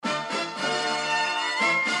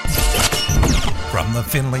From the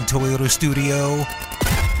Finley Toyota studio,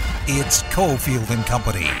 it's Cofield and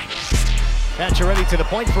Company. Pacioretty to the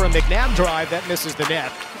point for a McNabb drive. That misses the net.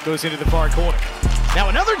 Goes into the far corner. Now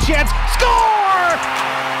another chance. Score!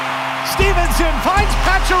 Stevenson finds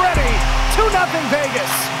Pacioretty. 2-0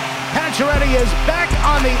 Vegas. Pacioretty is back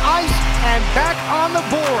on the ice and back on the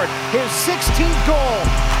board. His 16th goal.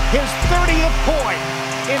 His 30th point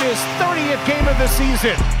in his 30th game of the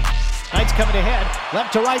season. Knights coming ahead.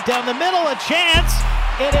 Left to right down the middle. A chance.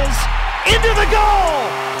 It is into the goal.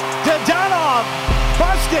 Dadonov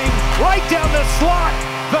busting right down the slot.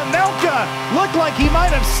 Vejmelka looked like he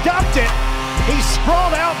might have stopped it. He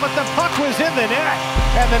sprawled out, but the puck was in the net.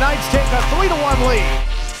 And the Knights take a 3-1 lead.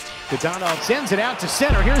 Dadonov sends it out to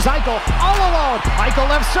center. Here's Eichel all alone. Eichel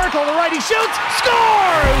left circle to right. He shoots.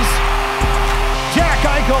 Scores! Jack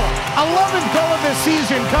Eichel, 11th goal of the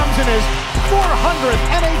season, comes in his 400th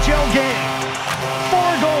NHL game.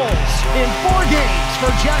 4 goals in 4 games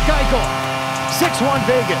for Jack Eichel. 6-1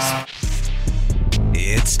 Vegas.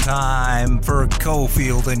 It's time for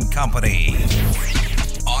Cofield and Company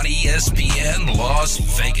on ESPN Las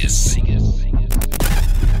Vegas.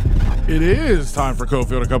 It is time for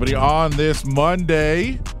Cofield and Company on this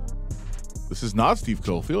Monday. This is not Steve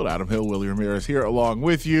Cofield. Adam Hill, Willie Ramirez here along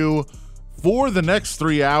with you for the next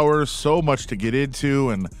 3 hours. So much to get into,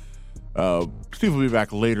 and Steve will be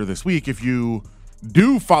back later this week. If you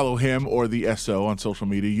do follow him or the SO on social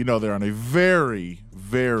media, you know they're on a very,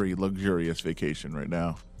 very luxurious vacation right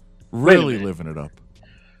now. Really living it up.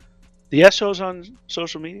 The SO's on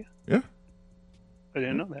social media? Yeah. I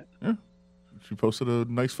didn't know that. Yeah. She posted a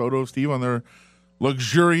nice photo of Steve on their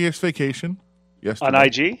luxurious vacation yesterday. On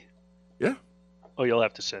IG? Yeah. Oh, you'll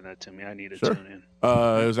have to send that to me. I need to Sure. tune in.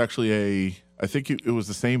 It was actually I think it was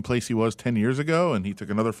the same place he was 10 years ago, and he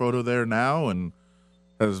took another photo there now and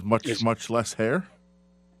has much less hair.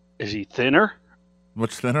 Is he thinner?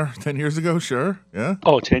 Much thinner 10 years ago, sure. Yeah.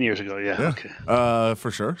 Oh, 10 years ago, yeah. Okay.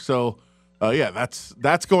 For sure. So,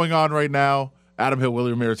 that's going on right now. Adam Hill,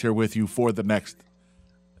 Willie Ramirez here with you for the next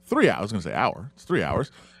 3 hours. I was going to say hour. It's 3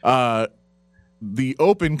 hours. The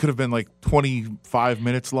Open could have been like 25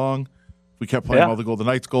 minutes long. We kept playing all the Golden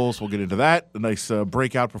Knights goals. We'll get into that. A nice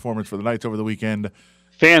breakout performance for the Knights over the weekend.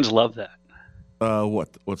 Fans love that.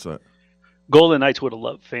 What's that? Golden Knights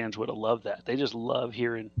fans would have loved that. They just love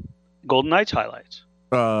hearing Golden Knights highlights.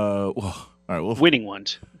 All right. Well, winning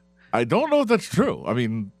ones. I don't know if that's true. I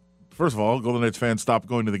mean, first of all, Golden Knights fans stopped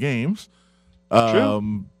going to the games.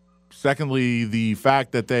 True. Secondly, the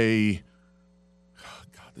fact that they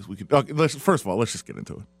this weekend. Okay, first of all, let's just get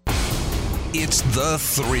into it. It's the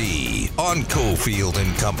 3 on Cofield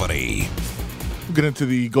and Company. We'll get into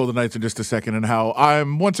the Golden Knights in just a second and how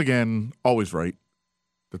I'm once again always right.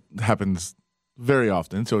 That happens very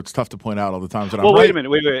often, so it's tough to point out all the times that I'm right. Well, wait a minute.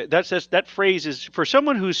 Wait. That phrase is for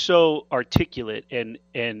someone who's so articulate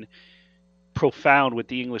and profound with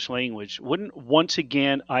the English language. Wouldn't once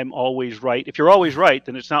again I'm always right? If you're always right,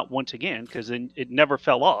 then it's not once again because then it never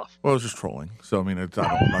fell off. Well, it's just trolling. So I mean, I'm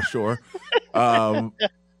not sure.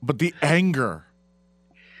 But the anger.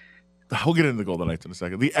 We'll get into the Golden Knights in a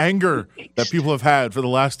second. The anger that people have had for the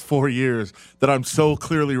last 4 years that I'm so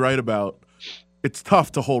clearly right about. It's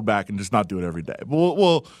tough to hold back and just not do it every day. But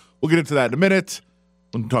we'll get into that in a minute.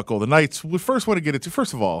 We'll talk Golden Knights. We first want to get into,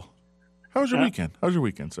 first of all, how was your weekend? How was your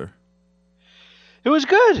weekend, sir? It was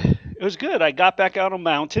good. It was good. I got back out on a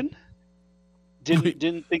mountain.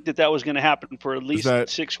 Didn't think that was going to happen for at least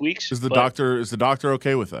 6 weeks. Is the doctor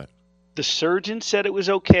okay with that? The surgeon said it was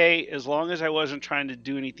okay as long as I wasn't trying to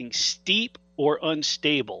do anything steep or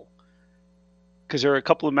unstable. Because there are a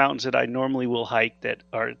couple of mountains that I normally will hike that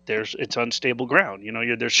it's unstable ground. You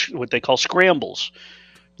know, there's what they call scrambles,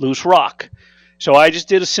 loose rock. So I just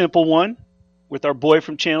did a simple one with our boy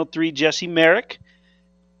from Channel 3, Jesse Merrick,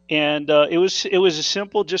 and it was a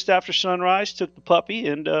simple just after sunrise. Took the puppy,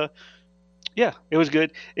 and it was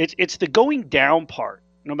good. It's the going down part,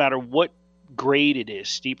 no matter what grade it is,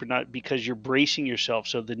 steep or not, because you're bracing yourself.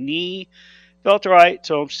 So the knee felt right,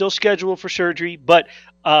 so I'm still scheduled for surgery, but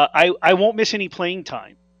I won't miss any playing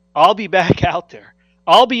time. I'll be back out there.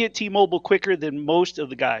 I'll be at T-Mobile quicker than most of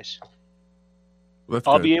the guys.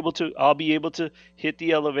 I'll be able to hit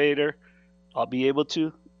the elevator. I'll be able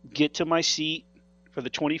to get to my seat for the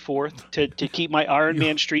 24th to keep my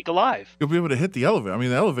Ironman streak alive. You'll be able to hit the elevator. I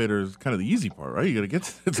mean, the elevator is kind of the easy part, right? You got to get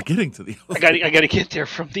to getting to the elevator. I got to get there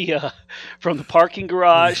from the parking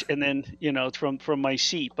garage and then from my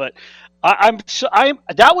seat. But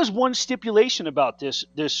that was one stipulation about this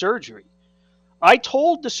surgery. I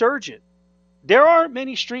told the surgeon There aren't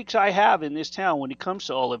many streaks I have in this town when it comes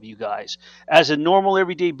to all of you guys. As a normal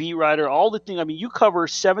everyday beat writer, all the things, I mean, you cover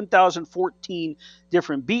 7,014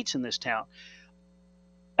 different beats in this town.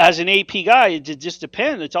 As an AP guy, it just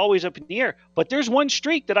depends. It's always up in the air. But there's one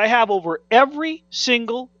streak that I have over every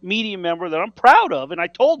single media member that I'm proud of. And I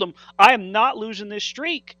told them, I am not losing this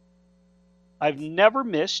streak. I've never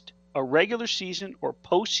missed a regular season or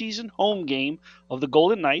postseason home game of the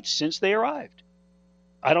Golden Knights since they arrived.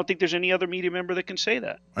 I don't think there's any other media member that can say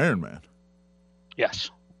that. Iron Man. Yes.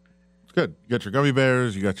 It's good. You got your gummy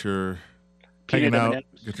bears. You got your Peanut hanging out.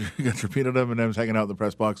 M&Ms. You got your peanut M&Ms hanging out in the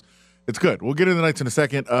press box. It's good. We'll get into the Knights in a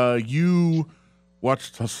second. You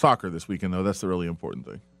watched soccer this weekend, though. That's the really important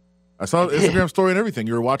thing. I saw the Instagram story and everything.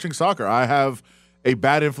 You were watching soccer. I have a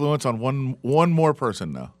bad influence on one more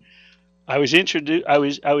person now. I was introduced. I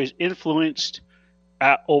was influenced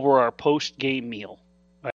over our post game meal.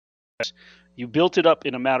 You built it up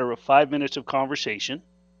in a matter of 5 minutes of conversation.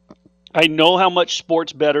 I know how much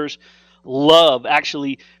sports bettors love.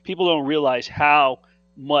 Actually, people don't realize how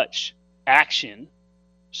much action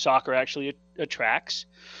soccer actually attracts.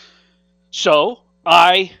 So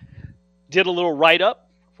I did a little write-up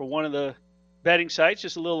for one of the betting sites,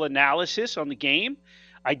 just a little analysis on the game.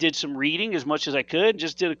 I did some reading as much as I could,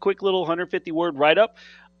 just did a quick little 150-word write-up.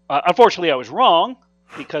 Unfortunately, I was wrong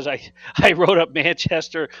because I wrote up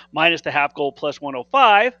Manchester minus the half goal plus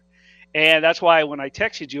 105. And that's why when I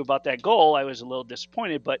texted you about that goal, I was a little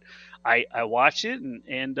disappointed. But I watched it,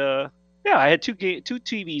 and I had two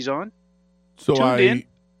TVs on. So I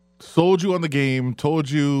sold you on the game,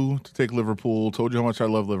 told you to take Liverpool, told you how much I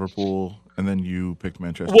love Liverpool, and then you picked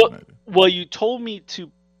Manchester United. Well, you told me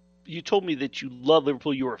that you love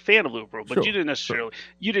Liverpool. You were a fan of Liverpool, but you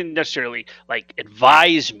didn't necessarily like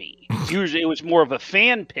advise me. Usually, it was more of a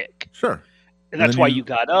fan pick. Sure, and that's why you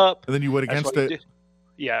got up. And then you went against it.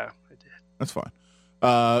 Yeah, I did. That's fine.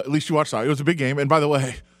 At least you watched soccer. It was a big game. And by the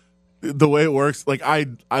way, the way it works, like I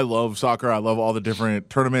love soccer. I love all the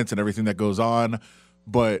different tournaments and everything that goes on.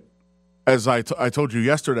 But as I told you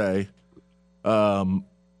yesterday, or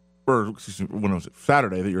excuse me, when was it?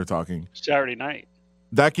 Saturday that you were talking. Saturday night.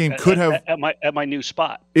 That game could have at my new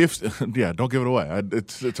spot. Don't give it away.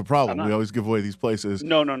 It's a problem. We always give away these places.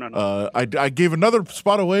 No. I gave another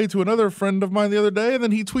spot away to another friend of mine the other day, and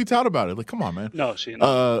then he tweets out about it. Like, come on, man. No, see,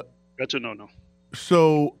 that's a no.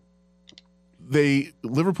 So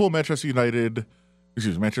Manchester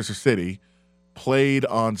City played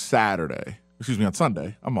on Saturday. On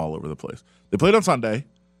Sunday. I'm all over the place. They played on Sunday,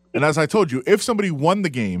 and as I told you, if somebody won the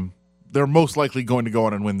game, they're most likely going to go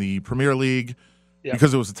on and win the Premier League. Yeah.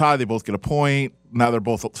 Because it was a tie, they both get a point. Now they're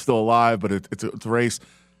both still alive, but it's a race.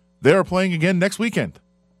 They are playing again next weekend.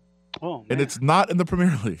 Oh, man. And it's not in the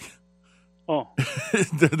Premier League. Oh,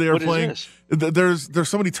 they are playing. There's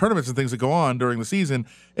so many tournaments and things that go on during the season.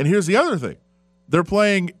 And here's the other thing: they're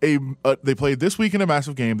playing they played this weekend a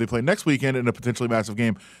massive game. They play next weekend in a potentially massive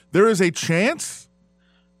game. There is a chance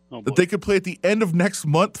that they could play at the end of next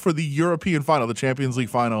month for the European final, the Champions League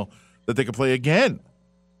final. That they could play again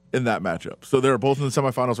in that matchup. So they're both in the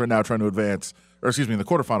semifinals right now trying to advance, in the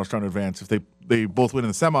quarterfinals trying to advance. If they both win in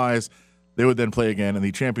the semis, they would then play again in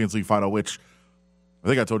the Champions League final, which I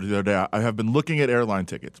think I told you the other day, I have been looking at airline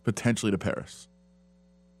tickets, potentially to Paris.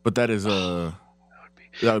 But that is that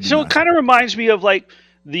would be so nice. It kind of reminds me of like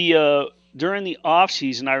the during the off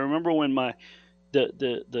season. I remember when our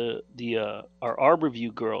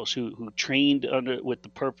Arborview girls who trained with the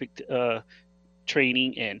perfect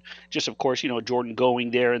training, and just of course Jordan going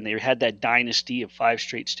there, and they had that dynasty of 5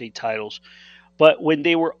 straight state titles. But when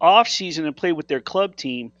they were off season and played with their club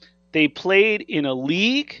team, they played in a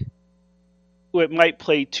league. It might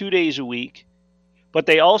play 2 days a week, but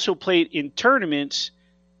they also played in tournaments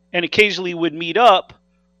and occasionally would meet up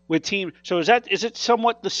with teams. So is it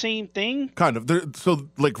somewhat the same thing? Kind of. So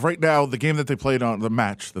like right now, the game that they played on, the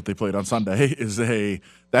match that they played on Sunday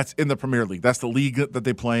that's in the Premier League. That's the league that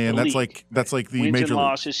they play in. That's like the wins major and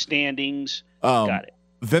losses, league. Standings. Got it.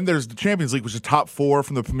 Then there's the Champions League, which is top 4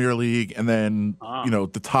 from the Premier League, and then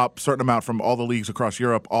the top certain amount from all the leagues across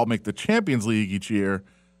Europe all make the Champions League each year.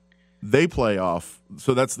 They play off,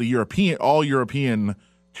 so that's the all European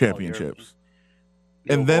championships.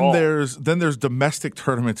 And then there's domestic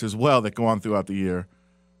tournaments as well that go on throughout the year.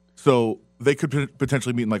 So they could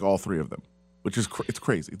potentially meet in like all 3 of them, which is it's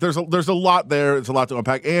crazy. There's a lot there. It's a lot to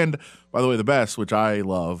unpack. And by the way, the best, which I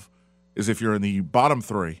love, is if you're in the bottom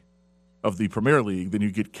 3 of the Premier League, then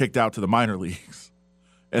you get kicked out to the minor leagues,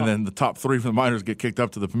 and then the top 3 from the minors get kicked up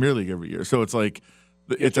to the Premier League every year. So it's like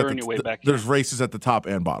there's races at the top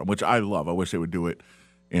and bottom, which I love. I wish they would do it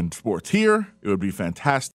in sports here. It would be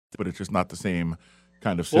fantastic, but it's just not the same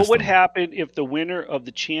kind of system. What would happen if the winner of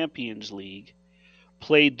the Champions League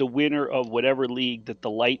played the winner of whatever league that the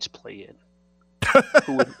Lights play in?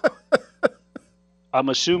 I'm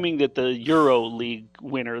assuming that the Euro League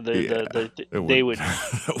winner, they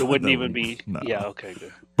wouldn't even be. No. Yeah, okay,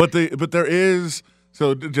 good. But there is,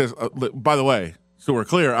 so just by the way, so we're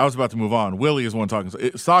clear. I was about to move on. Willie is one talking.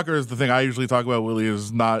 Soccer is the thing I usually talk about. Willie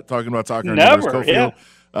is not talking about soccer. Never. Yeah.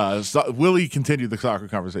 Willie continued the soccer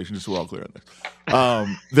conversation, just so we're all clear on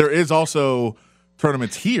this. There is also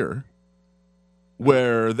tournaments here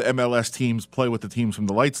where the MLS teams play with the teams from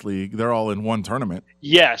the Lights League. They're all in one tournament.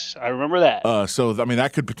 Yes, I remember that. So I mean,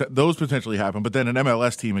 that those potentially happen. But then an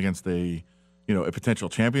MLS team against a potential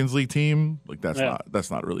Champions League team, like that's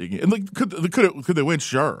not really. And like, could they win?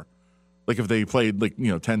 Sure. Like if they played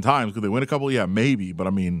 10 times, could they win a couple? Yeah, maybe. But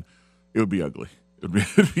I mean, it would be ugly.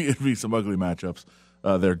 It'd be some ugly matchups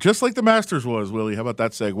there, just like the Masters was. Willie, how about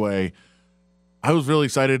that segue? I was really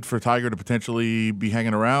excited for Tiger to potentially be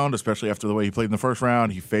hanging around, especially after the way he played in the first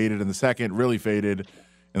round. He faded in the second, really faded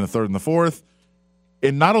in the third and the fourth.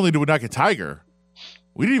 And not only did we not get Tiger,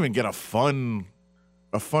 we didn't even get a fun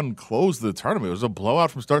close to the tournament. It was a blowout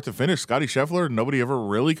from start to finish. Scottie Scheffler, nobody ever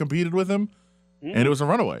really competed with him, and it was a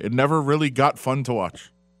runaway. It never really got fun to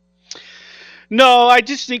watch. No, I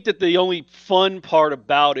just think that the only fun part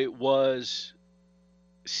about it was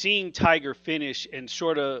seeing Tiger finish and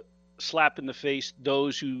sort of slap in the face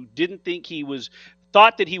those who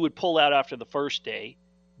thought that he would pull out after the first day,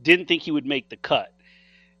 didn't think he would make the cut.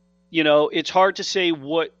 It's hard to say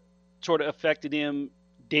what sort of affected him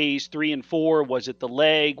days 3 and 4. Was it the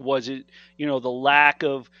leg? Was it, the lack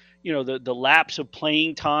of, the lapse of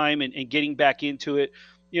playing time and getting back into it?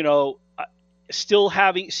 Still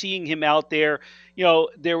seeing him out there,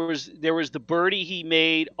 there was the birdie he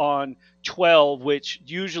made on 12, which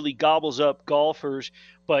usually gobbles up golfers,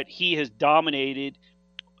 but he has dominated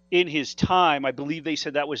in his time. I believe they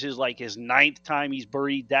said that was his 9th time he's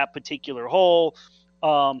birdied that particular hole.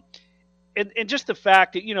 And just the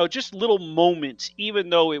fact that, just little moments, even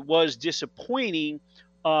though it was disappointing,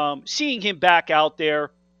 seeing him back out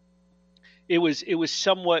there, it was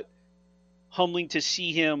somewhat humbling to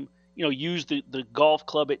see him, use the golf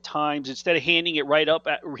club at times instead of handing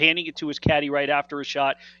it to his caddy right after a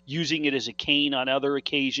shot, using it as a cane on other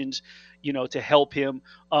occasions, to help him.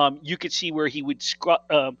 You could see where he would squat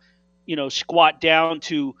down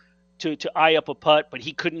to eye up a putt, but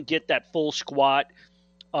he couldn't get that full squat.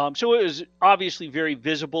 So it was obviously very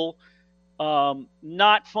visible.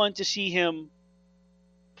 Not fun to see him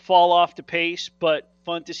fall off the pace, but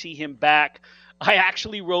fun to see him back. I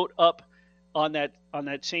actually wrote up on that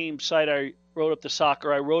same site. I wrote up the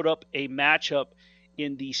soccer. I wrote up a matchup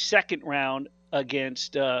in the second round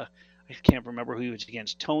against I can't remember who he was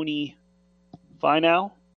against. Tony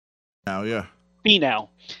Finau. Now, yeah. Finau.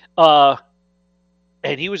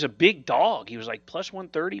 And he was a big dog. He was like plus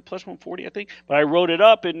 130, plus 140, I think. But I wrote it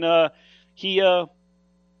up, and he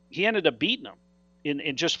ended up beating him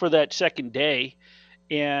in just for that second day.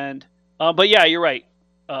 And but yeah, you're right.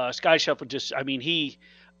 Scottie Scheffler just,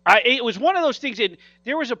 it was one of those things. And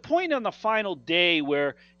there was a point on the final day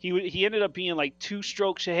where he ended up being like 2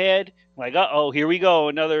 strokes ahead. Like, here we go,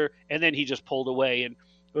 another. And then he just pulled away, and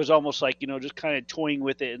it was almost like just kind of toying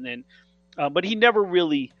with it. And then, but he never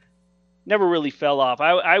really fell off.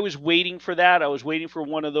 I was waiting for that. I was waiting for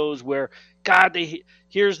one of those where, God,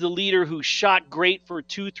 here's the leader who shot great for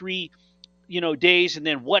 2-3, days, and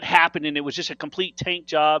then what happened? And it was just a complete tank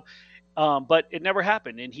job. But it never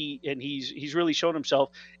happened, and he's really shown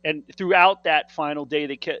himself. And throughout that final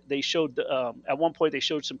day, they showed at one point they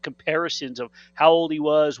showed some comparisons of how old he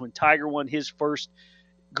was when Tiger won his first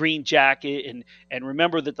green jacket, and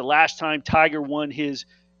remember that the last time Tiger won his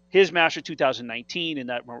Masters 2019, and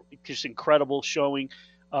that just incredible showing.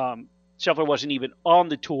 Scheffler wasn't even on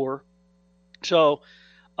the tour, so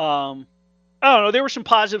I don't know. There were some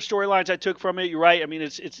positive storylines I took from it. You're right.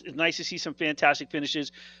 It's nice to see some fantastic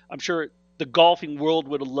finishes. I'm sure the golfing world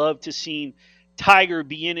would have loved to seen Tiger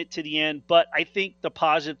be in it to the end, but I think the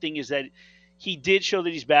positive thing is that he did show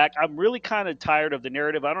that he's back. I'm really kind of tired of the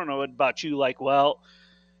narrative. I don't know about you. Like, well,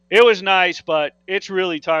 it was nice, but it's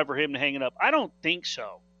really time for him to hang it up. I don't think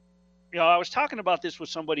so. I was talking about this with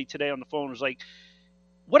somebody today on the phone. It was like,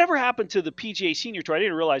 whatever happened to the PGA Senior Tour? I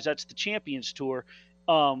didn't realize that's the Champions Tour.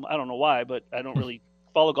 I don't know why, but I don't really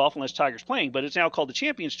follow golf unless Tiger's playing, but it's now called the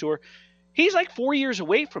Champions Tour. He's like 4 years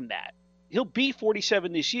away from that. He'll be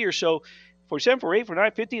 47 this year. So 47, 48,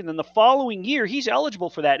 49, 50, and then the following year, he's eligible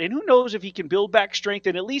for that. And who knows if he can build back strength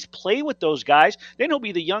and at least play with those guys. Then he'll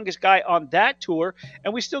be the youngest guy on that tour,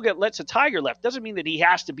 and we still get lots of Tiger left. Doesn't mean that he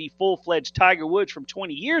has to be full-fledged Tiger Woods from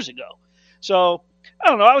 20 years ago. So I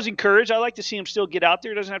don't know. I was encouraged. I like to see him still get out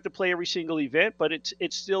there. He doesn't have to play every single event, but it's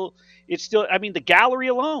still. I mean, the gallery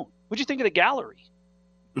alone. What'd you think of the gallery?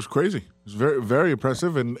 It was crazy. It was very, very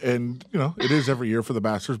impressive, and it is every year for the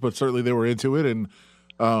Masters, but certainly they were into it. And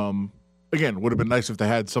again, would have been nice if they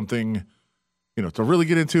had something, to really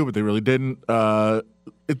get into, but they really didn't.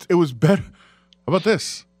 It was better. How about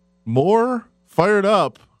this? More fired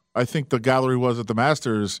up, I think the gallery was at the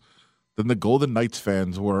Masters than the Golden Knights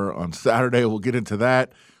fans were on Saturday. We'll get into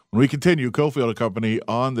that when we continue Cofield and Company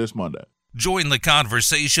on this Monday. Join the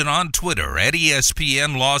conversation on Twitter at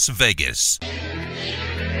ESPN Las Vegas.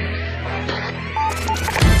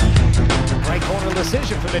 Right corner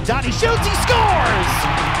Lecision from the dot. He shoots. He scores!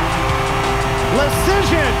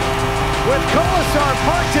 Lecision with Colasar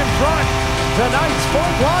parked in front. The Knights'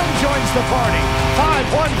 fourth line joins the party.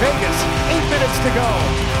 5-1 Vegas. 8 minutes to go.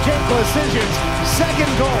 Jake Lecision's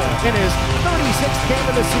second goal in his 36th game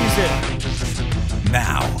of the season.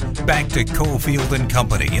 Now, back to Cofield and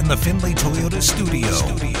Company in the Findlay Toyota studio.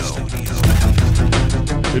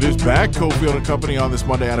 It is back, Cofield and Company on this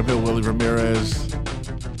Monday. Adam Hill, Willie Ramirez.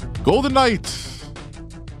 Golden Knights.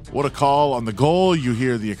 What a call on the goal. You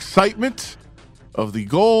hear the excitement of the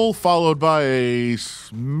goal, followed by a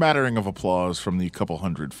smattering of applause from the couple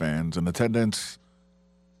hundred fans in attendance.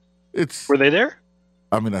 Were they there?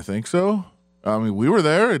 I mean, I think so. I mean, we were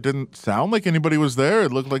there. It didn't sound like anybody was there.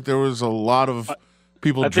 It looked like there was a lot of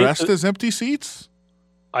people dressed as empty seats.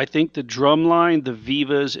 I think the drum line, the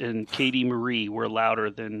Vivas, and Katie Marie were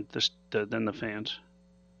louder than the fans.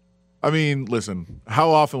 I mean, listen, how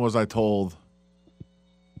often was I told,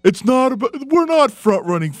 we're not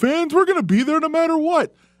front-running fans. We're going to be there no matter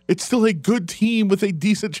what. It's still a good team with a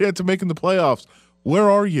decent chance of making the playoffs. Where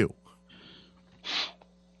are you?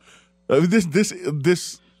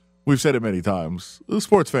 This we've said it many times. The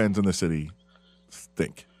sports fans in the city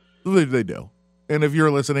stink. They do. And if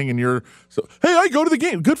you're listening and hey, I go to the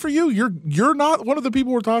game. Good for you. You're not one of the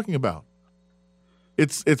people we're talking about.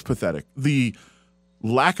 It's pathetic. The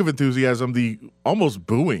lack of enthusiasm, the almost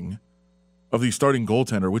booing of the starting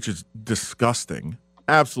goaltender, which is disgusting,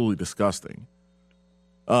 absolutely disgusting.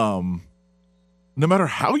 No matter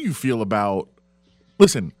how you feel about,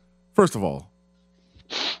 listen, first of all,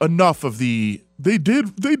 enough of they did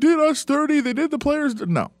us dirty, they did the players.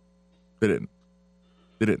 No, they didn't.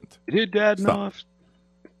 They didn't. They did Dad enough.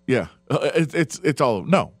 Yeah, it's all,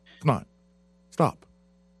 no, it's not. Stop.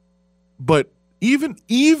 But even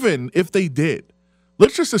if they did,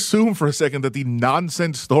 let's just assume for a second that the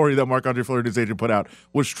nonsense story that Marc-Andre Fleury and his agent put out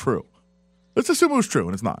was true. Let's assume it was true,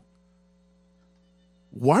 and it's not.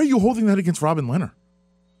 Why are you holding that against Robin Lehner?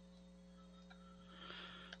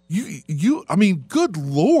 I mean, good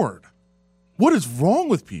Lord. What is wrong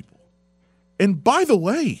with people? And by the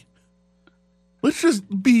way, let's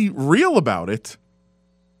just be real about it.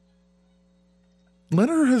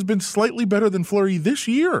 Lehner has been slightly better than Fleury this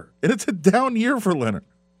year, and it's a down year for Lehner.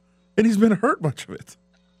 And he's been hurt much of it.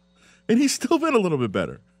 And he's still been a little bit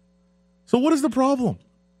better. So what is the problem?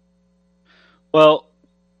 Well,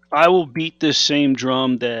 I will beat this same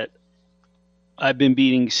drum that I've been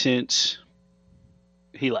beating since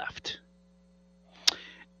he left.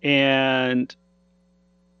 And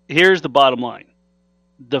here's the bottom line.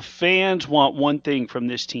 The fans want one thing from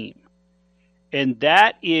this team, and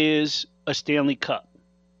that is a Stanley Cup.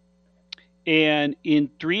 And in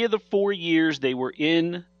 3 of the 4 years they were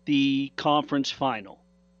in the conference final.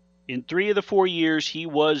 In 3 of the 4 years, he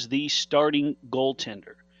was the starting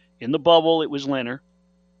goaltender. In the bubble, it was Lehner.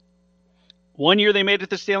 1 year, they made it to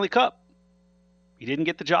the Stanley Cup. He didn't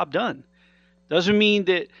get the job done. Doesn't mean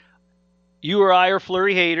that you or I are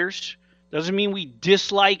Fleury haters. Doesn't mean we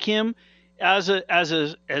dislike him as a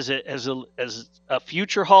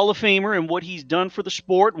future Hall of Famer and what he's done for the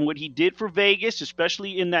sport and what he did for Vegas,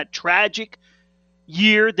 especially in that tragic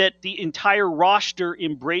year that the entire roster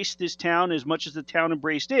embraced this town as much as the town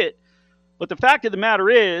embraced it. But the fact of the matter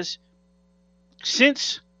is,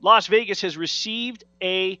 since Las Vegas has received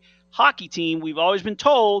a hockey team, we've always been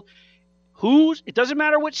told it doesn't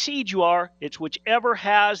matter what seed you are, it's whichever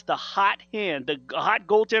has the hot hand, the hot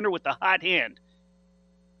goaltender with the hot hand.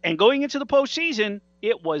 And going into the postseason,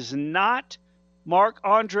 it was not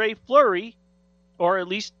Marc-Andre Fleury, or at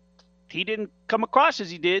least he didn't come across as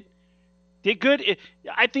he did. Did good.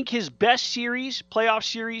 I think his best series, playoff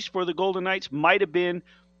series for the Golden Knights might have been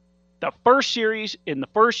the first series in the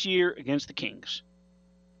first year against the Kings.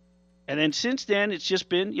 And then since then, it's just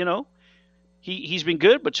been, he's been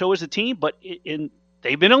good, but so is the team. But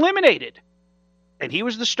they've been eliminated. And he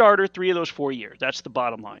was the starter 3 of those 4 years. That's the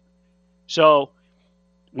bottom line. So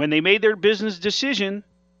when they made their business decision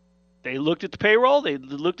They looked at the payroll. They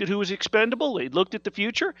looked at who was expendable. They looked at the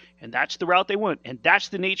future, and that's the route they went. And that's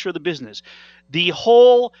the nature of the business. The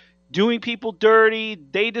whole doing people dirty,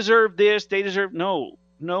 they deserve this, they deserve – no.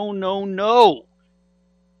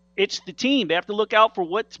 It's the team. They have to look out for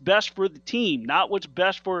what's best for the team, not what's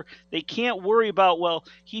best for – they can't worry about, well,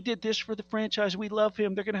 he did this for the franchise. We love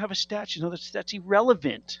him. They're going to have a statue. No, that's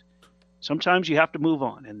irrelevant. Sometimes you have to move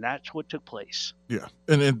on, and that's what took place. Yeah,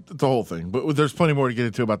 and the whole thing. But there's plenty more to get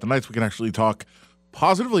into about the Knights. We can actually talk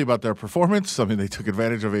positively about their performance. I mean, they took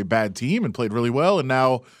advantage of a bad team and played really well, and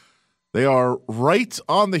now they are right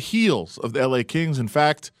on the heels of the LA Kings. In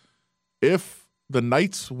fact, if the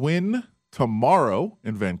Knights win tomorrow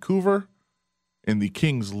in Vancouver and the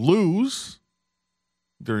Kings lose,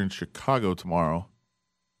 they're in Chicago tomorrow,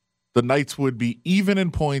 the Knights would be even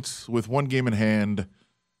in points with one game in hand.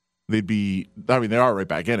 They'd be, I mean, they are right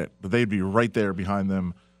back in it, but they'd be right there behind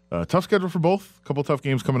them. Tough schedule for both. A couple tough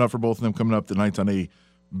games coming up for both of them coming up. The Knights on a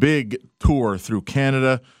big tour through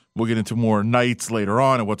Canada. We'll get into more Knights later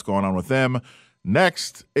on and what's going on with them.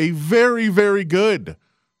 Next, a very, very good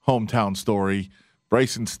hometown story.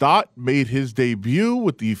 Bryson Stott made his debut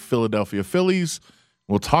with the Philadelphia Phillies.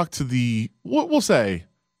 We'll talk to we'll say,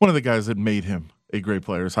 one of the guys that made him a great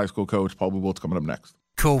player, his high school coach, Paul Bubolt's coming up next.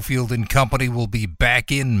 Cofield and Company will be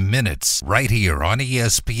back in minutes right here on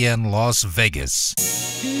ESPN Las Vegas.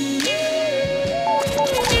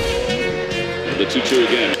 The 2-2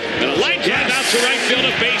 again. And a line drive out to right field,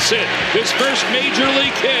 a base hit. His first major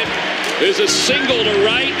league hit is a single to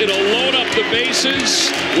right. It'll load up the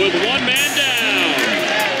bases with one man down.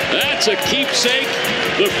 That's a keepsake.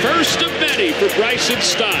 The first of many for Bryson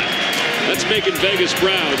Stott. That's making Vegas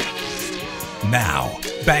proud. Now,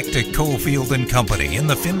 back to Cofield and Company in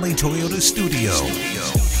the Findlay Toyota studio.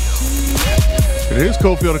 It is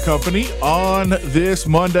Cofield and Company on this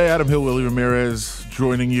Monday. Adam Hill, Willie Ramirez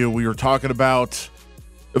joining you. We were talking about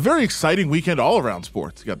a very exciting weekend all around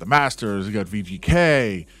sports. You got the Masters, you got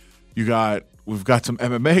VGK, we've got some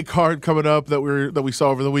MMA card coming up that we saw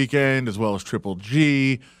over the weekend, as well as Triple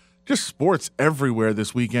G. Just sports everywhere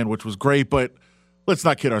this weekend, which was great. But let's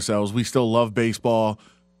not kid ourselves. We still love baseball.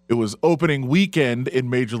 It was opening weekend in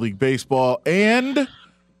Major League Baseball, and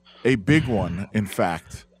a big one, in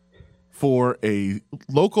fact, for a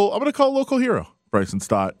local, I'm going to call local hero, Bryson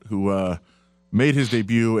Stott, who made his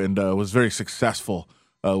debut and was very successful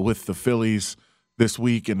with the Phillies this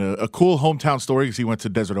week. And a cool hometown story because he went to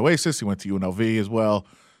Desert Oasis, he went to UNLV as well.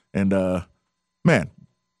 And, man,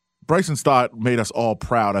 Bryson Stott made us all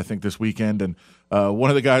proud, I think, this weekend. And one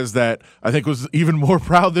of the guys that I think was even more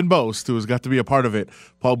proud than most, who has got to be a part of it,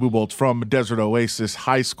 Paul Buboltz from Desert Oasis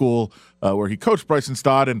High School, where he coached Bryson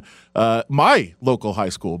Stott, and my local high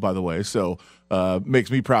school, by the way. So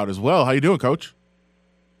makes me proud as well. How you doing, Coach?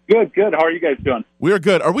 Good. How are you guys doing? We are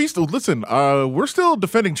good. Are we still? Listen, we're still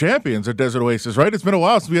defending champions at Desert Oasis, right? It's been a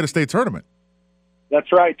while since we had a state tournament.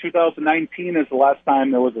 That's right. 2019 is the last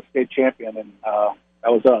time there was a state champion, and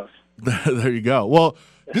that was us. There you go. Well,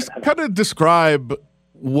 just kind of describe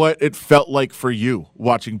what it felt like for you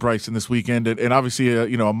watching Bryson this weekend, and obviously,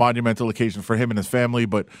 a monumental occasion for him and his family.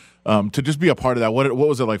 But to just be a part of that, what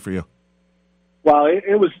was it like for you? Well,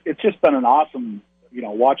 it's just been an awesome,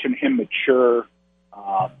 watching him mature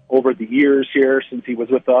over the years here since he was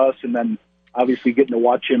with us, and then obviously getting to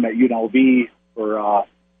watch him at UNLV for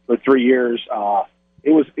 3 years.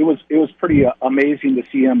 It was pretty amazing to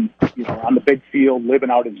see him, on the big field, living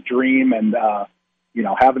out his dream and,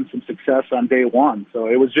 having some success on day one. So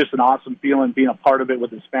it was just an awesome feeling being a part of it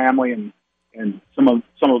with his family and some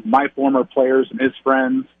of my former players and his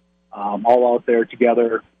friends, all out there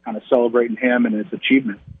together, kind of celebrating him and his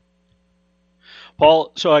achievement.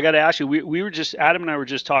 Paul, so I got to ask you, we were just, Adam and I were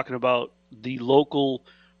just talking about the local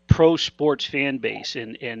pro sports fan base,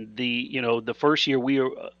 and the first year we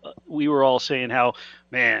were all saying how,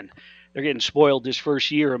 man, they're getting spoiled this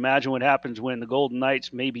first year. Imagine what happens when the Golden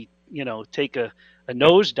Knights maybe take a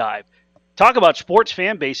nosedive. Talk about sports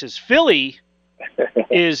fan bases. Philly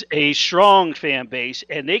is a strong fan base,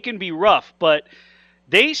 and they can be rough, but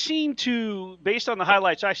they seem to, based on the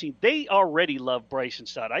highlights I've seen, they already love Bryson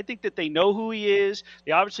Stott. I think that they know who he is.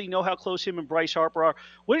 They obviously know how close him and Bryce Harper are.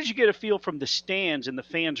 What did you get a feel from the stands and the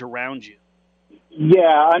fans around you?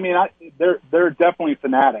 Yeah, I mean, they're definitely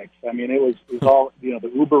fanatics. I mean, it was all,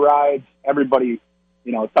 the Uber rides, everybody,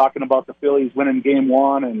 talking about the Phillies winning game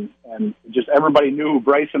one, and just everybody knew who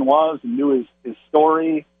Bryson was and knew his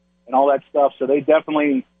story and all that stuff. So they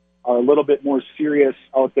definitely are a little bit more serious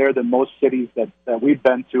out there than most cities that we've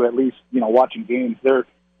been to, at least, watching games. They're,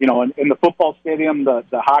 in the football stadium, the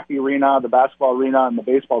hockey arena, the basketball arena, and the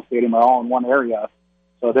baseball stadium are all in one area.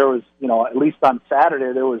 So there was, at least on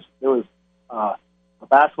Saturday, there was a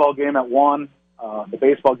basketball game at 1. The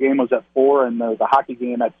baseball game was at 4, and the hockey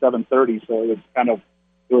game at 7:30. So it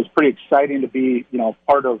was pretty exciting to be,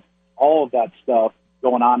 part of all of that stuff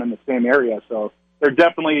going on in the same area. So they're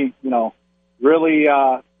definitely, really,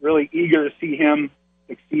 really eager to see him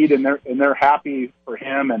succeed, and they're happy for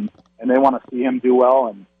him, and they want to see him do well.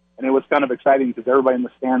 And it was kind of exciting because everybody in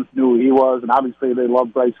the stands knew who he was, and obviously they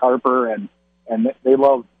love Bryce Harper, and they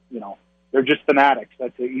love, they're just fanatics.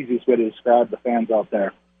 That's the easiest way to describe the fans out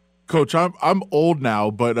there. Coach, I'm old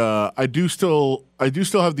now, but I do still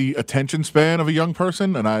have the attention span of a young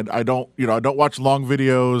person, and I don't watch long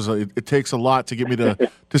videos. It takes a lot to get me to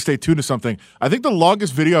stay tuned to something. I think the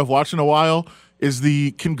longest video I've watched in a while is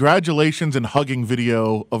the congratulations and hugging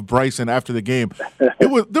video of Bryson after the game.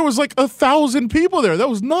 There was like 1,000 people there. That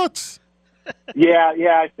was nuts. Yeah.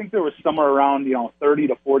 I think there was somewhere around 30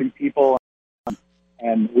 to 40 people,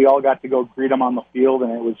 and we all got to go greet him on the field,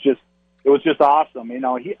 and it was just awesome.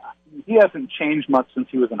 He hasn't changed much since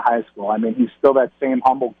he was in high school. I mean, he's still that same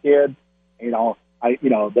humble kid.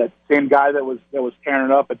 That same guy that was tearing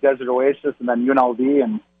it up at Desert Oasis and then UNLV,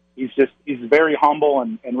 and he's very humble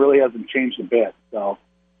and really hasn't changed a bit. So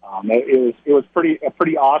it was a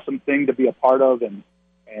pretty awesome thing to be a part of, and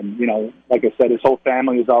like I said, his whole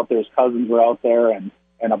family was out there, his cousins were out there, and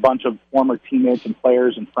a bunch of former teammates and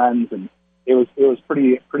players and friends, and it was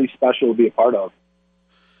pretty special to be a part of.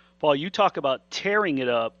 Paul, you talk about tearing it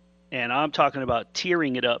up, and I'm talking about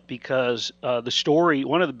tearing it up because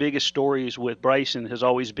one of the biggest stories with Bryson has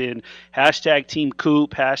always been #Team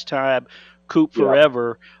Coop, #Coop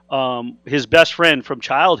Forever. Yeah. His best friend from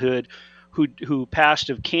childhood who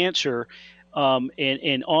passed of cancer,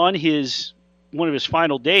 and on one of his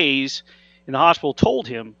final days in the hospital told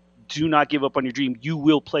him, do not give up on your dream. You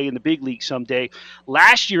will play in the big league someday.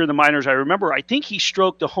 Last year in the minors, I think he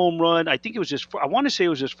stroked a home run. I think I want to say it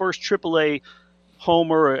was his first AAA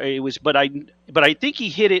homer. But I think he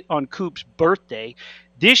hit it on Coop's birthday.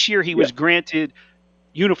 This year he was granted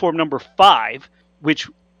uniform number 5, which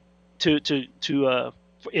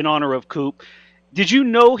in honor of Coop. Did you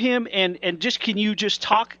know him? And can you just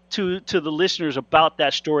talk to the listeners about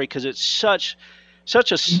that story, because it's such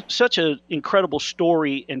an incredible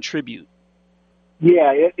story and tribute.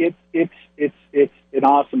 Yeah, it's an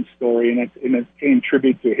awesome story, and it's paying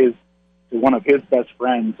tribute to one of his best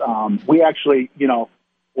friends. We actually,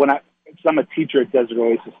 I'm a teacher at Desert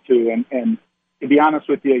Oasis too, and to be honest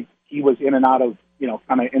with you, he was in and out of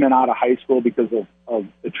high school because of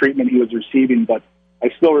the treatment he was receiving. But I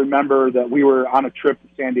still remember that we were on a trip to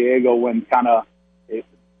San Diego when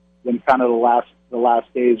the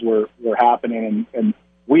last days were happening, and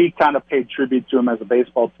we kind of paid tribute to him as a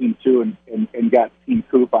baseball team too, and got Team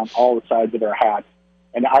Coop on all the sides of our hats.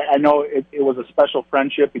 And I know it was a special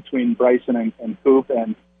friendship between Bryson and Coop,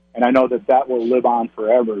 and I know that will live on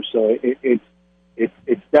forever. So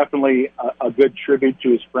it's definitely a good tribute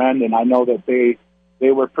to his friend, and I know that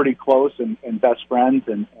they were pretty close and best friends,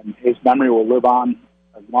 and his memory will live on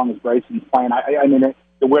as long as Bryson's playing. I mean,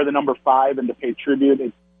 to wear the number 5 and to pay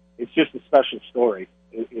tribute, it's just a special story,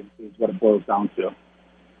 is what it boils down to.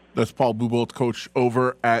 That's Paul Bubolt, coach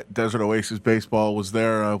over at Desert Oasis Baseball, was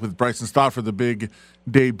there with Bryson Stott for the big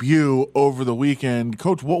debut over the weekend.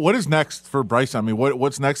 Coach, what is next for Bryson? I mean,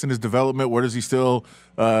 what's next in his development? Where does he still?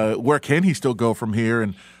 Where can he still go from here?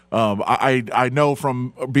 And I know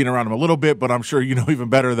from being around him a little bit, but I'm sure you know even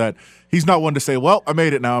better that he's not one to say, "Well, I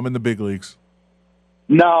made it now. I'm in the big leagues."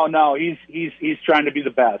 No, he's trying to be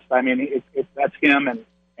the best. I mean, that's him, and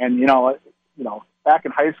back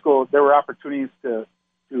in high school there were opportunities to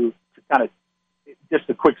kind of, just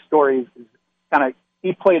a quick story is kind of,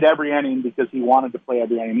 he played every inning because he wanted to play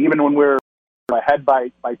every inning, even when we were ahead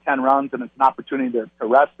by 10 runs and it's an opportunity to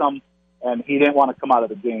rest them, and he didn't want to come out of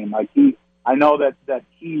the game. I know that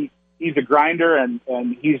he's a grinder, and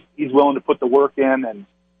he's willing to put the work in,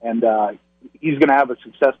 and he's going to have a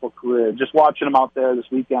successful career. Just watching him out there this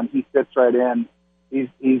weekend, he fits right in. He's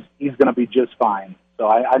going to be just fine. So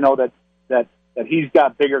I know that he's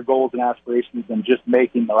got bigger goals and aspirations than just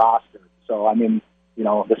making the roster. So I mean,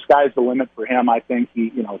 the sky's the limit for him. I think he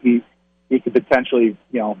could potentially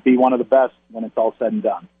be one of the best when it's all said and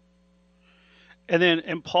done.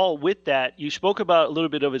 And Paul, with that, you spoke about a little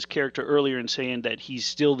bit of his character earlier in saying that he's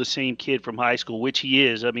still the same kid from high school, which he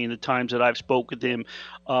is. I mean, the times that I've spoke with him,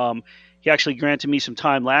 he actually granted me some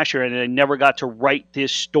time last year, and I never got to write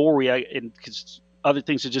this story, because other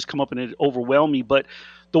things had just come up and it overwhelmed me. But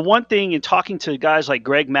the one thing in talking to guys like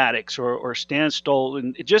Greg Maddux or Stan Stoll,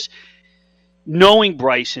 and just knowing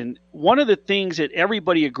Bryson, one of the things that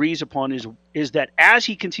everybody agrees upon is that as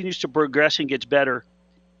he continues to progress and gets better,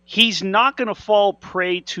 he's not going to fall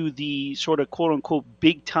prey to the sort of quote-unquote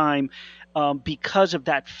big time because of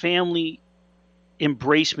that family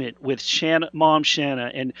embracement with Mom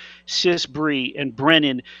Shanna and Sis Bree and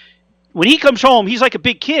Brennan. When he comes home, he's like a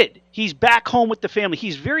big kid. He's back home with the family.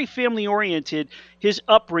 He's very family-oriented, his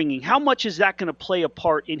upbringing. How much is that going to play a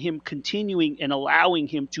part in him continuing and allowing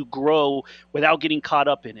him to grow without getting caught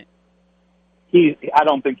up in it? I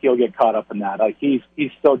don't think he'll get caught up in that. Like he's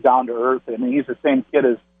so down to earth. I mean, he's the same kid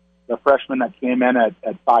as the freshman that came in at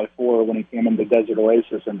 5'4" when he came into Desert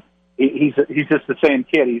Oasis, and he's just the same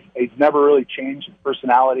kid. He's never really changed. His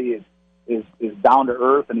personality is down to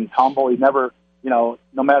earth, and he's humble. He never, no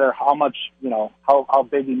matter how much, how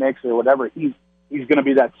big he makes it or whatever, he's going to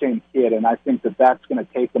be that same kid, and I think that's going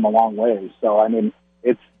to take him a long way. So I mean,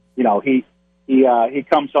 it's he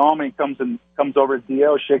comes home and he comes over to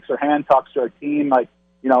Dio, shakes her hand, talks to our team. Like,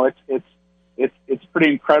 it's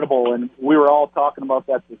pretty incredible. And we were all talking about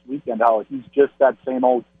that this weekend, how he's just that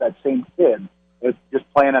same kid. It's just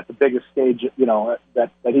playing at the biggest stage,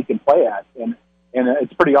 that he can play at. And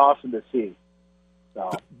it's pretty awesome to see. So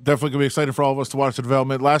definitely gonna be excited for all of us to watch the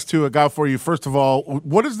development. Last two I got for you. First of all,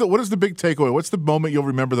 what is the big takeaway? What's the moment you'll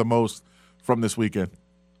remember the most from this weekend?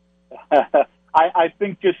 I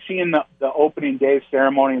think just seeing the opening day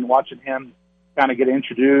ceremony and watching him kind of get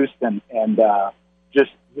introduced and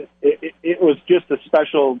just it was just a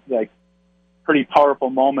special, like, pretty powerful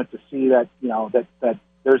moment to see that that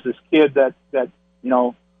there's this kid that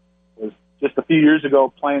was just a few years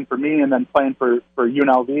ago playing for me and then playing for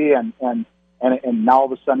UNLV and now all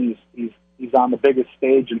of a sudden he's on the biggest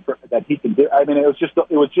stage and that he can do. I mean, it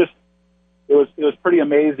was pretty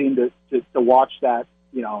amazing to watch that.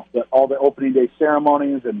 All the opening day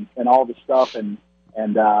ceremonies and all the stuff, and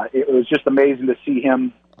it was just amazing to see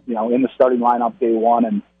him, in the starting lineup day one,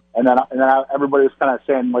 and then everybody was kind of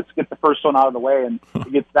saying, let's get the first one out of the way, and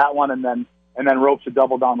he gets that one, and then ropes a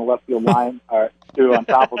double down the left field line too on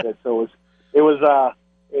top of it. So it was a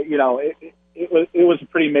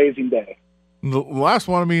pretty amazing day. The last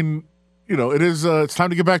one, I mean, it is it's time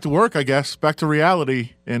to get back to work, I guess, back to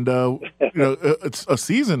reality, and it's a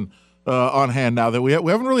season on hand now that we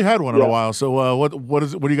haven't really had one in a while. So what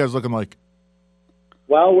are you guys looking like?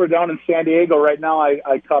 Well, we're down in San Diego right now.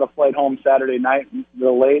 I caught a flight home Saturday night,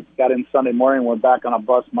 real late. Got in Sunday morning. We're back on a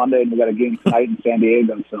bus Monday, and we got a game tonight in San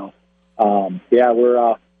Diego. So,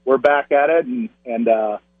 we're back at it and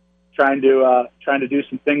trying to do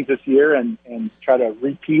some things this year and try to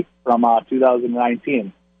repeat from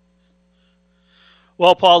 2019.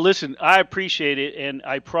 Well, Paul, listen, I appreciate it, and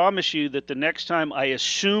I promise you that the next time I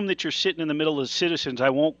assume that you're sitting in the middle of Citizens, I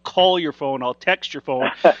won't call your phone, I'll text your phone,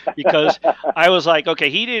 because I was like, okay,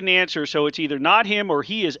 he didn't answer, so it's either not him or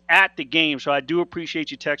he is at the game. So I do appreciate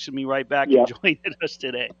you texting me right back and joining us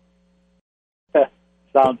today.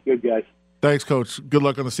 Sounds good, guys. Thanks, Coach. Good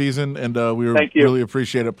luck on the season, and we really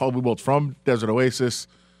appreciate it. Paul Bubolt from Desert Oasis.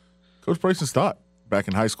 Coach Bryson Stott, back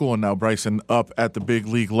in high school, and now Bryson up at the big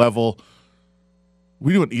league level.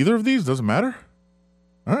 We doing either of these? Doesn't matter.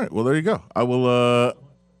 All right. Well, there you go. I will.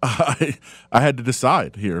 I had to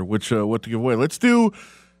decide here what to give away. Let's do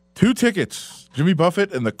 2 tickets. Jimmy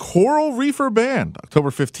Buffett and the Coral Reefer Band, October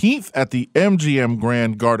 15th at the MGM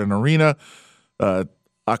Grand Garden Arena.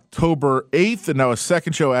 October 8th, and now a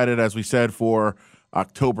second show added, as we said, for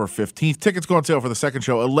October 15th. Tickets go on sale for the second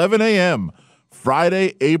show, 11 a.m.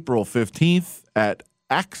 Friday, April 15th at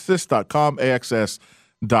axs.com,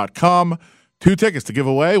 AXS.com. 2 tickets to give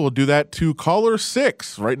away. We'll do that to caller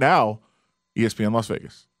 6 right now, ESPN Las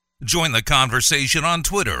Vegas. Join the conversation on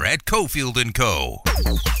Twitter at Cofield & Co.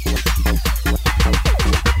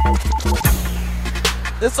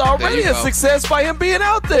 It's already a success by him being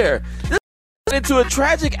out there. Into a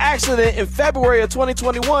tragic accident in February of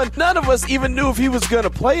 2021. None of us even knew if he was going to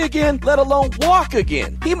play again, let alone walk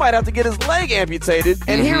again. He might have to get his leg amputated.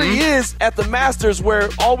 And here he is at the Masters, where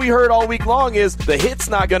all we heard all week long is the hit's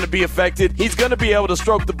not going to be affected. He's going to be able to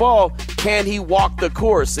stroke the ball. Can he walk the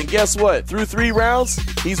course? And guess what? Through 3 rounds,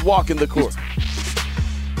 he's walking the course.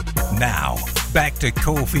 Now, back to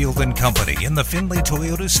Cofield & Company in the Findlay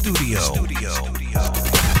Toyota studio.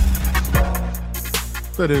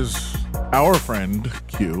 That is our friend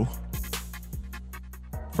Q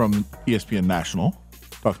from ESPN National,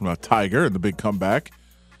 talking about Tiger and the big comeback.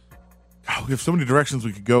 God, we have so many directions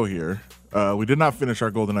we could go here. We did not finish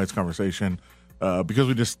our Golden Knights conversation because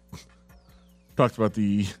we just talked about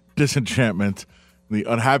the disenchantment, the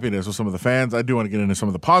unhappiness with some of the fans. I do want to get into some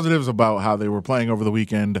of the positives about how they were playing over the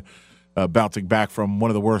weekend, bouncing back from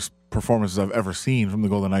one of the worst performances I've ever seen from the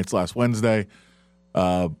Golden Knights last Wednesday.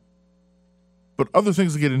 But other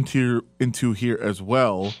things to get into here as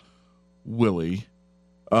well, Willie.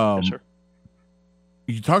 Yes, sir.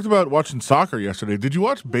 You talked about watching soccer yesterday. Did you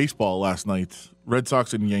watch baseball last night? Red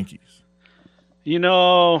Sox and Yankees. You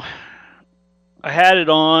know, I had it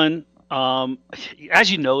on.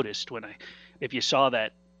 As you noticed if you saw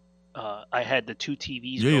that, I had the two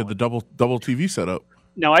TVs. Yeah, going. the double TV setup.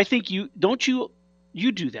 Now I think you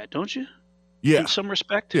do that, don't you? Yeah, in some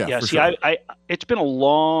respect. Yeah. See, sure. I it's been a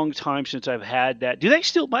long time since I've had that. Do they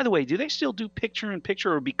still? By the way, do they still do picture in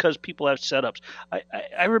picture, or because people have setups?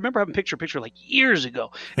 I remember having picture in picture like years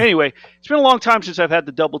ago. Anyway, it's been a long time since I've had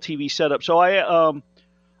the double TV setup. So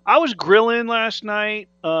I was grilling last night,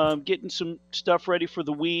 getting some stuff ready for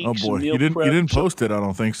the week. Oh boy, you prep. didn't post it. I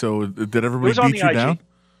don't think so. Did everybody beat you IG. down?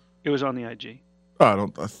 It was on the IG.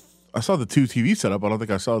 Oh, I saw the two TV setup. I don't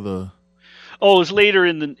think I saw the. Oh, it was later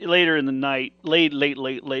in the night, late,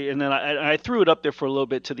 and then I threw it up there for a little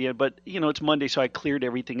bit to the end. But it's Monday, so I cleared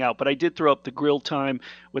everything out. But I did throw up the grill time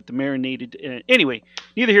with the marinated. Anyway,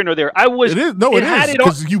 neither here nor there. It is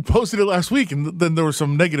because you posted it last week, and then there were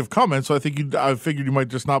some negative comments. So I figured you might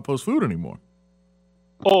just not post food anymore.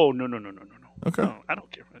 Oh no. Okay, no, I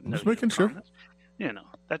don't care. Just making sure. Comments.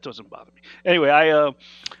 That doesn't bother me. Anyway,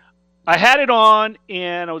 I had it on,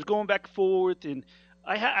 and I was going back and forth, and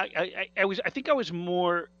I think I was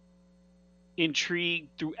more intrigued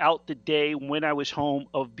throughout the day when I was home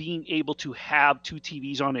of being able to have two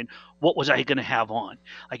TVs on, and what was I going to have on?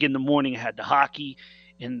 Like in the morning, I had the hockey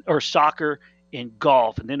or soccer and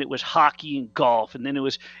golf, and then it was hockey and golf, and then it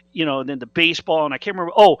was and then the baseball, and I can't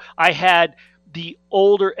remember. Oh, I had the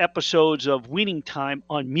older episodes of Winning Time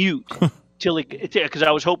on mute. Because I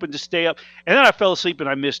was hoping to stay up, and then I fell asleep and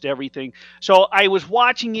I missed everything. So I was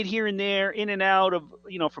watching it here and there, in and out of,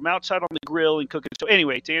 from outside on the grill and cooking. So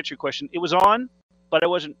anyway, to answer your question, it was on, but I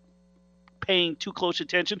wasn't paying too close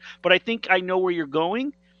attention. But I think I know where you're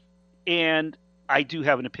going, and I do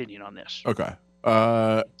have an opinion on this. Okay.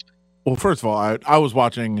 Well, first of all, I was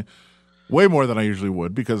watching way more than I usually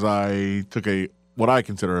would because I took what I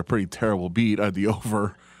consider a pretty terrible beat at the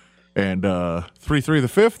over. And 3-3 the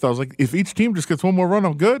fifth. I was like, if each team just gets one more run,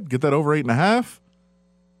 I'm good. Get that over 8.5.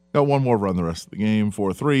 Got one more run the rest of the game.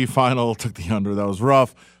 4-3 final. Took the under. That was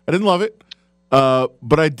rough. I didn't love it,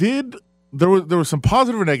 but I did. There was some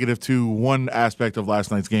positive or negative to one aspect of last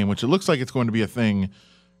night's game, which it looks like it's going to be a thing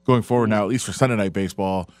going forward now, at least for Sunday Night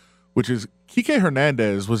Baseball, which is Kike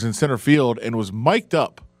Hernandez was in center field and was mic'd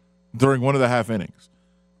up during one of the half innings.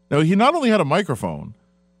 Now, he not only had a microphone,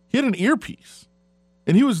 he had an earpiece.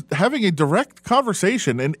 And he was having a direct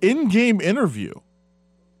conversation, an in-game interview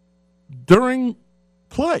during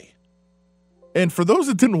play. And for those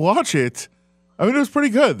that didn't watch it, I mean, it was pretty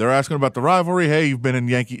good. They're asking about the rivalry. Hey, you've been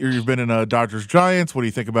in Dodgers Giants. What do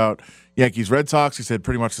you think about Yankees Red Sox? He said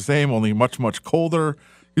pretty much the same, only much, much colder.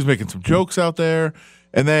 He was making some jokes out there.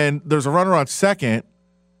 And then there's a runner on second,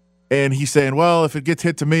 and he's saying, well, if it gets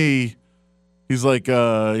hit to me, he's like,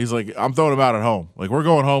 I'm throwing him out at home. Like, we're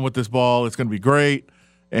going home with this ball. It's going to be great.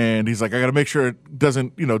 And he's like, I got to make sure it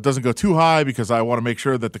doesn't go too high because I want to make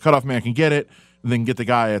sure that the cutoff man can get it and then get the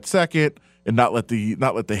guy at second and not let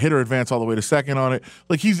the hitter advance all the way to second on it.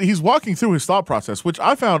 Like, he's walking through his thought process, which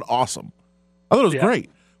I found awesome. I thought it was great.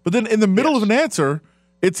 But then in the middle of an answer,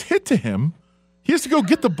 it's hit to him. He has to go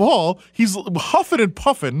get the ball. He's huffing and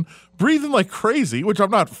puffing, breathing like crazy, which I'm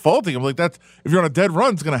not faulting him. Like, that's, if you're on a dead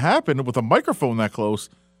run, it's going to happen with a microphone that close.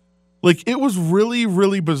 Like, it was really,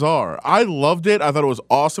 really bizarre. I loved it. I thought it was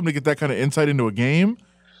awesome to get that kind of insight into a game.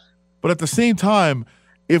 But at the same time,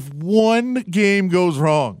 if one game goes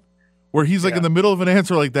wrong, where he's like in the middle of an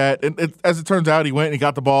answer like that, and as it turns out, he went and he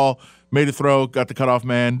got the ball, made a throw, got the cutoff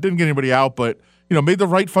man, didn't get anybody out, but made the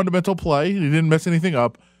right fundamental play. He didn't mess anything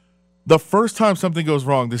up. The first time something goes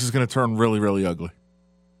wrong, this is going to turn really, really ugly.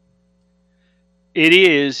 It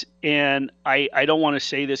is, and I don't want to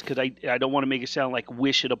say this because I don't want to make it sound like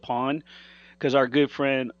wish it upon, because our good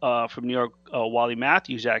friend from New York, Wally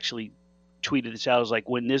Matthews, actually tweeted this out. I was like,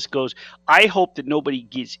 when this goes, I hope that nobody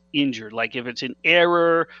gets injured. Like, if it's an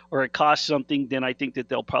error or it costs something, then I think that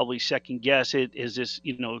they'll probably second guess it. Is this,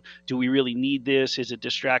 do we really need this? Is it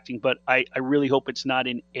distracting? But I really hope it's not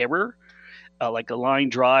an error, like a line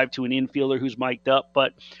drive to an infielder who's mic'd up.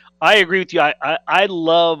 But I agree with you. I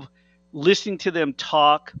love listening to them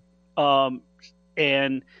talk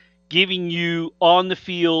and giving you on the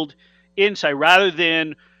field insight rather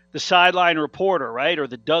than the sideline reporter, right? Or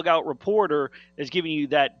the dugout reporter is giving you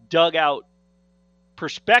that dugout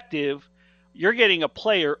perspective. You're getting a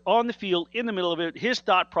player on the field in the middle of it, his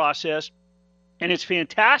thought process, and it's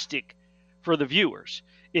fantastic for the viewers.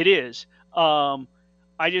 It is.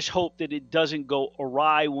 I just hope that it doesn't go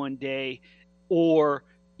awry one day, or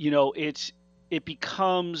it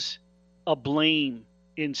becomes a blame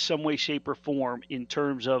in some way, shape, or form in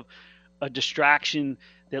terms of a distraction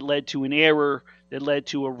that led to an error, that led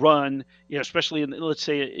to a run, especially in, let's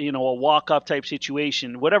say, a walk-off type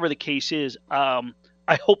situation, whatever the case is.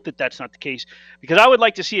 I hope that that's not the case, because I would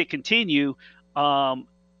like to see it continue. And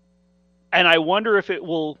I wonder if it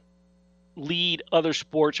will lead other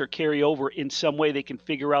sports or carry over in some way. They can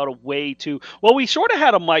figure out a way to. Well, we sort of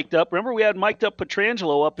had a mic'd up. Remember, we had mic'd up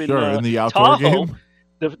Petrangelo up in the outdoor Tahoe, game.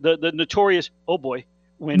 The notorious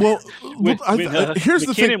when here's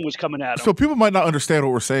the thing. McKinnon was coming at him. So people might not understand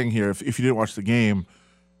what we're saying here if you didn't watch the game.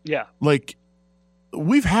 Yeah, like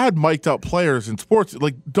we've had mic'd up players in sports.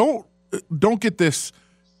 Like don't get this.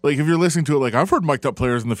 Like if you're listening to it, like I've heard mic'd up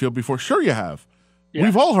players in the field before. Sure, you have. Yeah.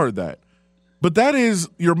 We've all heard that. But that is,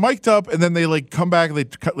 you're mic'd up, and then they like come back, and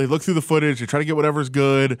they look through the footage, they try to get whatever's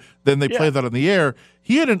good, then they play that on the air.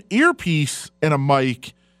 He had an earpiece and a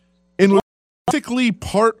mic, and was basically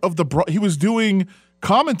part of he was doing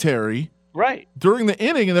commentary during the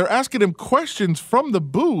inning, and they're asking him questions from the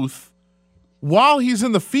booth while he's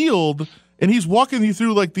in the field, and he's walking you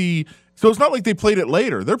through so it's not like they played it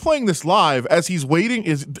later. They're playing this live as he's waiting,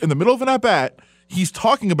 is in the middle of an at-bat, he's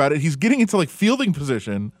talking about it, he's getting into fielding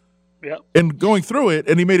position. Yeah, and going through it,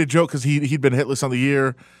 and he made a joke because he'd been hitless on the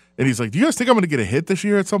year, and he's like, "Do you guys think I'm going to get a hit this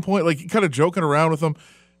year at some point?" Like, kind of joking around with them.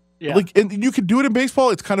 Yeah, and you could do it in baseball.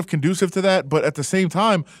 It's kind of conducive to that, but at the same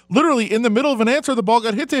time, literally in the middle of an answer, the ball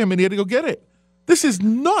got hit to him, and he had to go get it. This is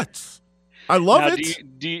nuts. I love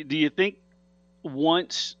it. Do you think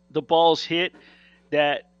once the ball's hit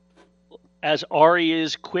that, as Ari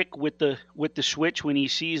is quick with the switch when he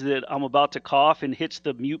sees that I'm about to cough and hits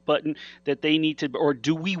the mute button, that they need to, or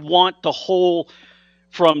do we want the whole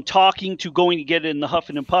from talking to going to get it in the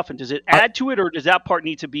huffing and puffing? Does it add to it, or does that part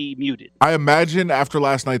need to be muted? I imagine after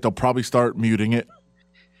last night they'll probably start muting it,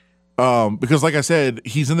 because like I said,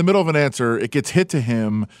 he's in the middle of an answer, it gets hit to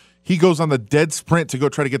him, he goes on the dead sprint to go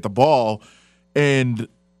try to get the ball, and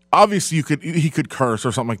obviously he could curse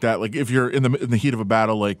or something like that. Like if you're in the heat of a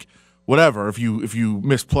battle, like. Whatever, if you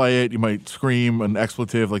misplay it, you might scream an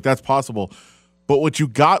expletive, like that's possible. But what you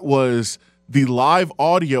got was the live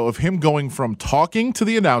audio of him going from talking to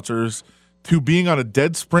the announcers to being on a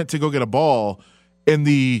dead sprint to go get a ball, and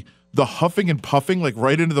the huffing and puffing like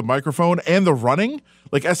right into the microphone, and the running,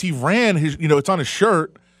 like as he ran, it's on his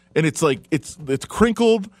shirt, and it's like it's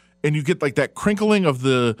crinkled, and you get like that crinkling of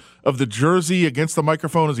the jersey against the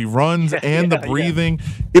microphone as he runs, and the breathing.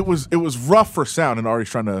 Yeah. It was rough for sound, and Ari's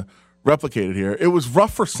trying to replicate it here. It was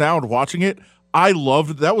rough for sound watching it. I loved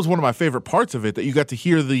it. That was one of my favorite parts of it, that you got to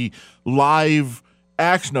hear the live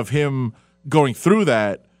action of him going through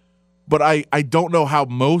that. But I don't know how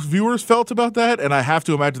most viewers felt about that, and I have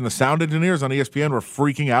to imagine the sound engineers on ESPN were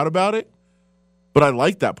freaking out about it. But I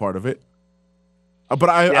liked that part of it. But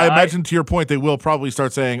I imagine, to your point, they will probably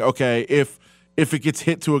start saying, okay, if it gets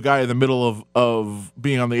hit to a guy in the middle of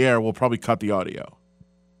being on the air, we'll probably cut the audio.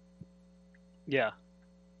 Yeah.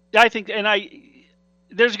 I think,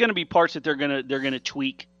 there's going to be parts that they're going to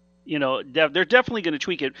tweak. They're definitely going to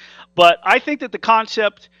tweak it. But I think that the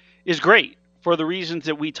concept is great for the reasons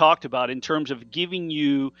that we talked about, in terms of giving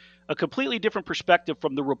you a completely different perspective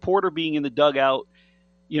from the reporter being in the dugout,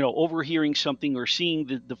 overhearing something or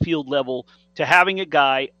seeing the field level, to having a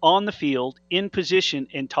guy on the field in position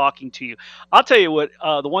and talking to you. I'll tell you what,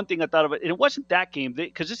 the one thing I thought of it, and it wasn't that game,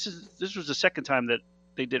 because this was the second time that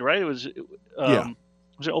they did, right? It was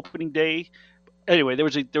Was it opening day? Anyway, there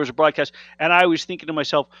was a broadcast, and I was thinking to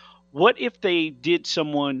myself, what if they did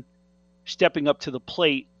someone stepping up to the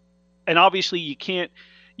plate? And obviously, you can't.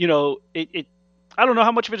 I don't know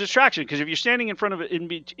how much of a distraction, because if you're standing in front of it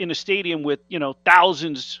in a stadium with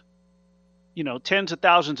thousands, tens of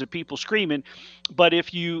thousands of people screaming, but if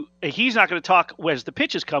he's not going to talk as the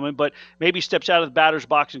pitch is coming, but maybe steps out of the batter's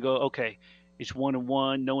box and go, okay, it's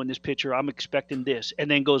 1-1, knowing this pitcher, I'm expecting this,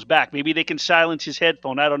 and then goes back. Maybe they can silence his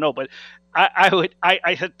headphone. I don't know, but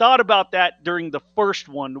I had thought about that during the first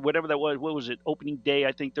one, whatever that was. What was it? Opening day,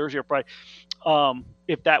 I think, Thursday or Friday.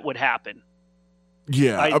 If that would happen.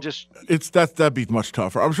 Yeah, that'd be much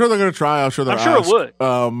tougher. I'm sure they're going to try. I'm sure it would.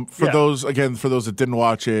 For those that didn't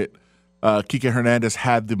watch it, Kike Hernandez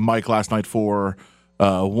had the mic last night for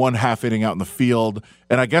one half inning out in the field,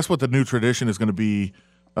 and I guess what the new tradition is going to be.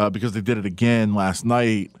 Because they did it again last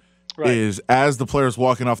night, is as the player's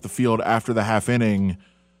walking off the field after the half inning,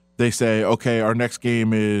 they say, okay, our next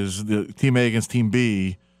game is the Team A against Team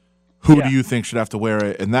B. Who do you think should have to wear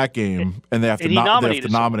it in that game? And they have to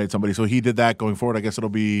nominate somebody. So he did that going forward. I guess it'll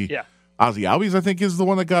be Ozzy Albies, I think, is the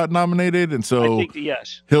one that got nominated. And so I think,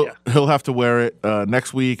 he'll have to wear it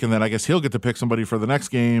next week, and then I guess he'll get to pick somebody for the next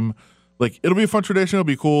game. like, it'll be a fun tradition. It'll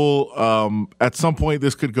be cool. At some point,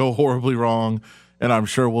 this could go horribly wrong, and I'm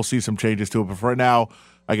sure we'll see some changes to it. But for right now,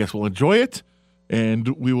 I guess we'll enjoy it, and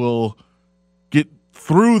we will get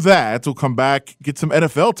through that. We'll come back, get some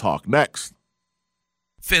NFL talk next.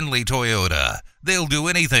 Findlay Toyota. They'll do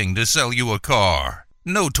anything to sell you a car.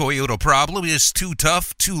 No Toyota problem is too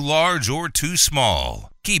tough, too large, or too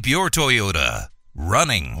small. Keep your Toyota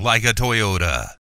running like a Toyota.